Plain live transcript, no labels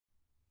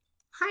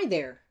Hi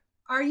there.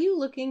 Are you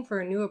looking for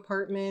a new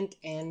apartment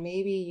and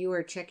maybe you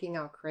are checking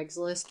out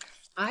Craigslist?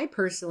 I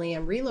personally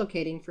am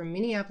relocating from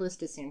Minneapolis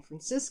to San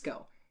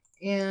Francisco,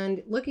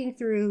 and looking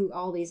through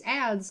all these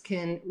ads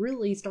can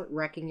really start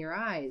wrecking your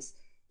eyes.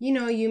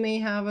 You may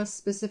have a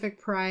specific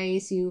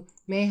price, you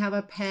may have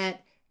a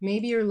pet,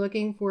 maybe you're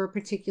looking for a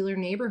particular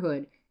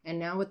neighborhood, and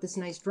now with this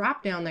nice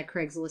drop down that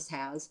Craigslist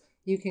has,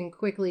 you can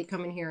quickly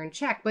come in here and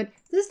check. But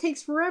this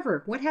takes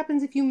forever. What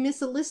happens if you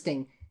miss a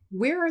listing?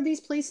 Where are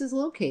these places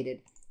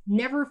located?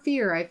 Never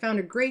fear, I found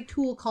a great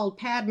tool called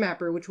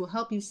Padmapper, which will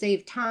help you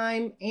save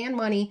time and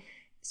money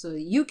so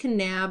you can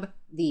nab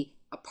the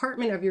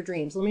apartment of your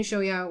dreams. Let me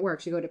show you how it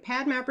works. You go to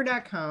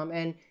padmapper.com,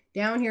 and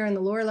down here in the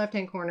lower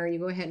left-hand corner, you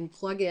go ahead and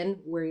plug in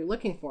where you're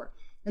looking for.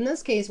 In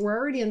this case, we're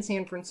already in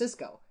San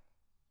Francisco,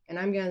 and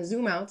I'm going to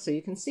zoom out so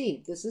you can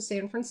see. This is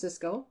San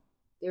Francisco.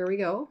 There we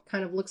go.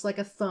 Kind of looks like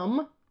a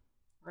thumb,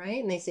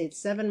 right? And they say it's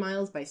 7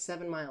 miles by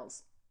 7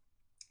 miles.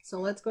 So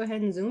let's go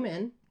ahead and zoom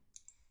in.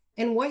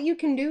 And what you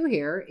can do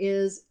here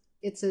is,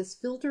 it says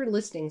filter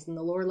listings in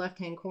the lower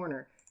left-hand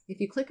corner.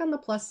 If you click on the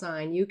plus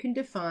sign, you can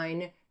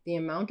define the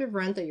amount of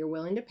rent that you're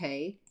willing to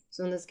pay.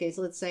 So in this case,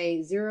 let's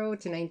say 0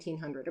 to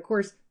 1900. Of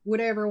course, would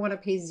I ever want to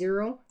pay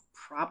 0?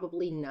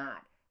 Probably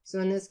not. So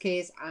in this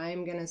case,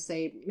 I'm going to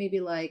say maybe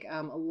like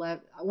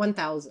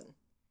 1,000,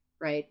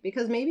 right?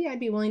 Because maybe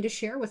I'd be willing to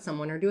share with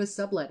someone or do a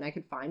sublet and I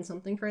could find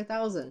something for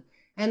 1,000.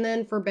 And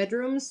then for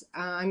bedrooms,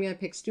 I'm going to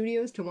pick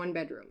studios to 1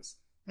 bedrooms.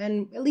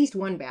 And at least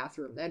 1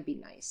 bathroom. That'd be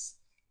nice.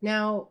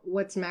 Now,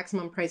 what's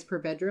maximum price per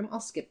bedroom?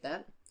 I'll skip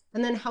that.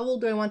 And then how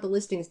old do I want the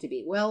listings to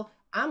be? Well,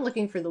 I'm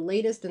looking for the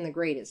latest and the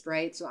greatest,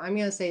 right? So I'm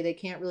going to say they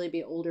can't really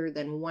be older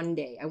than 1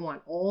 day. I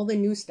want all the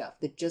new stuff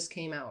that just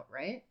came out,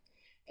 right?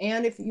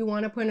 And if you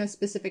want to put in a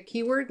specific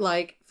keyword,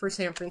 like for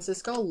San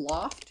Francisco,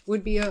 loft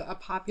would be a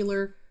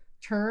popular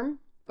term.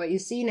 But you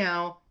see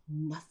now,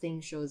 nothing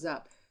shows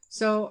up.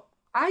 So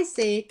I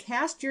say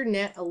cast your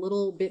net a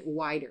little bit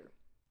wider.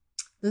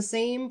 The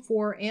same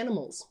for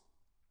animals.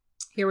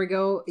 Here we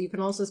go. You can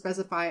also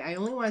specify, I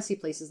only want to see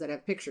places that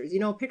have pictures.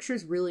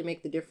 Pictures really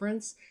make the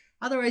difference.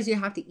 Otherwise, you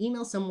have to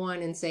email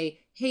someone and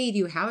say, hey, do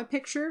you have a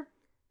picture?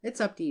 It's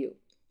up to you.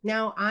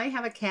 Now, I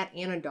have a cat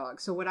and a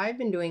dog. So what I've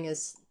been doing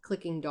is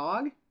clicking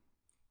dog.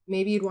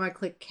 Maybe you'd want to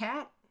click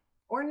cat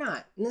or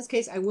not. In this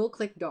case, I will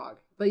click dog.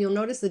 But you'll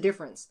notice the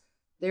difference.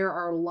 There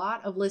are a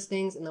lot of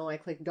listings, and then when I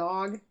click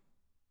dog,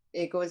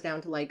 it goes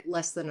down to like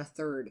less than a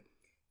third.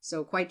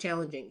 So quite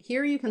challenging.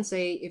 Here you can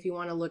say if you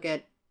want to look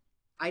at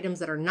items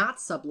that are not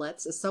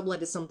sublets. A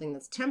sublet is something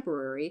that's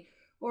temporary,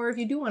 or if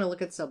you do want to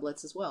look at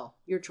sublets as well,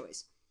 your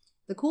choice.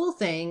 The cool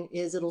thing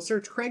is it'll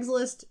search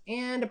Craigslist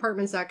and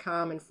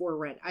apartments.com and for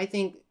rent. I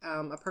think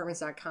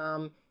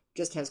apartments.com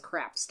just has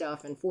crap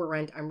stuff, and for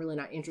rent I'm really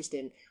not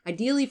interested in.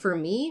 Ideally for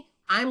me,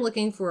 I'm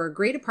looking for a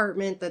great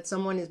apartment that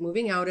someone is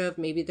moving out of.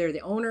 Maybe they're the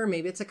owner,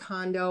 maybe it's a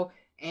condo,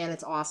 and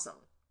it's awesome.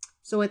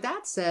 So with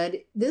that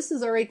said, this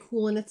is already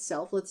cool in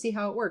itself. Let's see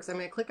how it works. I'm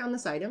going to click on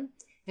this item,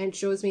 and it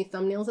shows me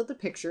thumbnails of the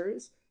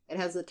pictures. It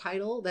has the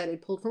title that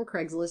it pulled from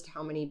Craigslist,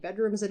 how many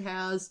bedrooms it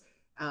has,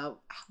 how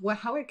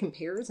it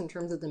compares in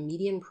terms of the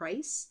median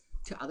price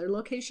to other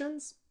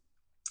locations.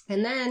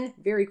 And then,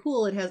 very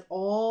cool, it has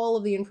all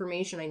of the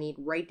information I need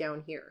right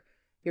down here.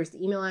 Here's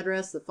the email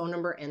address, the phone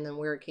number, and then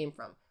where it came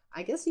from.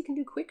 I guess you can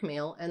do quick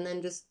mail, and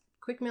then just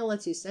quick mail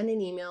lets you send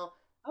an email.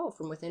 Oh,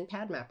 from within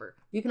Padmapper.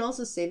 You can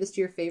also save this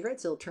to your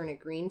favorites. It'll turn it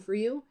green for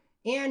you.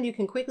 And you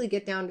can quickly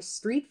get down to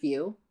Street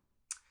View.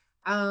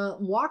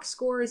 Walk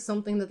score is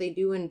something that they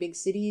do in big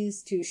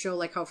cities to show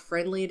like how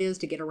friendly it is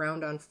to get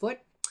around on foot.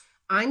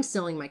 I'm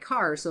selling my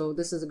car, so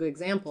this is a good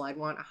example. I'd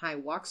want a high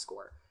walk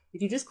score.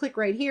 If you just click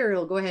right here,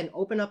 it'll go ahead and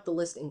open up the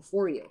listing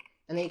for you.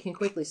 And then you can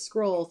quickly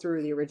scroll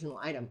through the original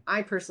item.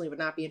 I personally would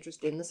not be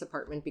interested in this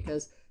apartment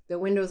because the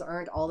windows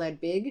aren't all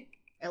that big.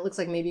 It looks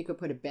like maybe you could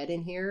put a bed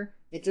in here.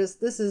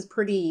 This is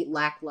pretty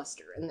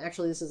lackluster. And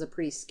actually, this is a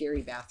pretty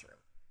scary bathroom.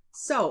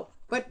 So,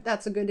 but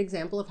that's a good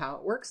example of how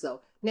it works,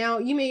 though. Now,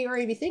 you may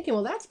already be thinking,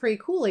 well, that's pretty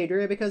cool,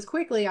 Adria, because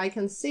quickly I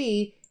can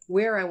see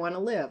where I want to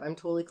live. I'm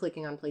totally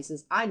clicking on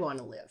places I'd want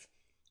to live,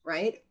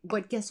 right?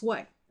 But guess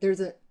what?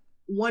 There's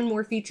one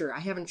more feature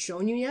I haven't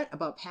shown you yet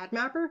about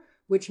Padmapper,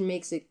 which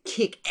makes it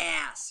kick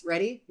ass.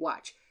 Ready?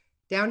 Watch.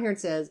 Down here it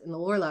says, in the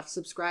lower left,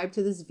 subscribe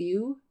to this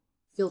view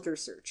filter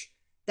search.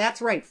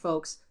 That's right,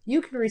 folks.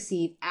 You can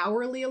receive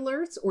hourly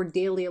alerts or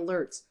daily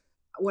alerts.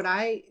 What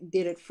I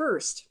did at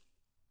first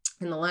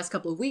in the last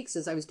couple of weeks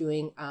is I was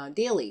doing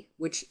daily,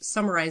 which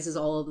summarizes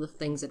all of the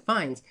things it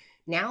finds.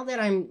 Now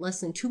that I'm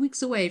less than 2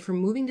 weeks away from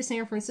moving to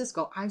San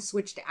Francisco, I've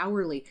switched to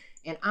hourly,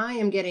 and I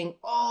am getting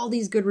all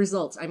these good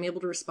results. I'm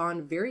able to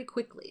respond very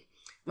quickly.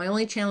 My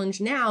only challenge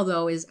now,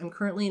 though, is I'm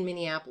currently in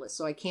Minneapolis,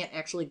 so I can't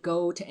actually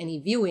go to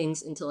any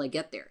viewings until I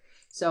get there.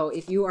 So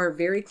if you are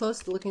very close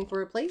to looking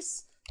for a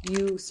place,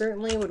 you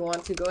certainly would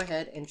want to go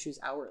ahead and choose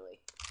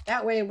hourly.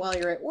 That way, while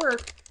you're at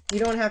work, you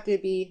don't have to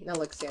be, now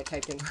look, see, I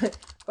typed in,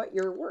 but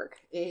your work,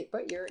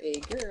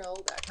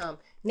 butyouragirl.com.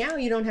 Now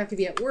you don't have to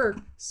be at work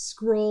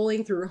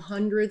scrolling through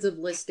hundreds of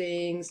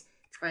listings,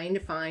 trying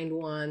to find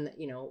one that,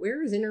 you know,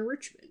 where is Inner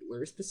Richmond?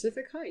 Where's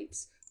Pacific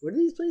Heights? What do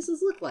these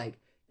places look like?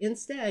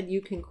 Instead,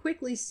 you can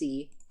quickly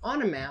see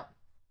on a map.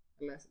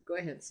 I'm going to go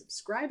ahead and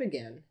subscribe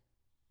again.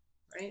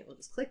 Right? We'll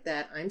just click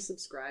that. I'm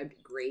subscribed.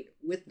 Great.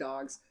 With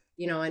dogs.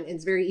 You know, and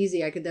it's very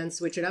easy. I could then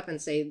switch it up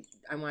and say,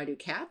 I want to do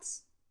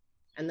cats,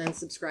 and then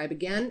subscribe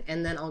again,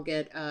 and then I'll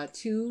get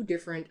 2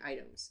 different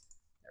items.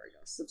 There we go.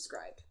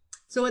 Subscribed.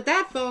 So with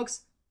that,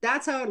 folks,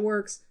 that's how it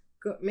works.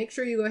 Make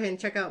sure you go ahead and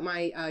check out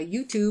my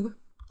YouTube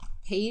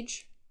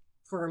page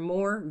for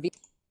more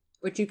videos,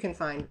 which you can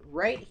find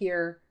right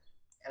here.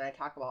 And I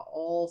talk about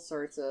all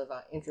sorts of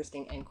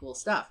interesting and cool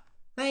stuff.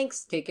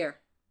 Thanks. Take care.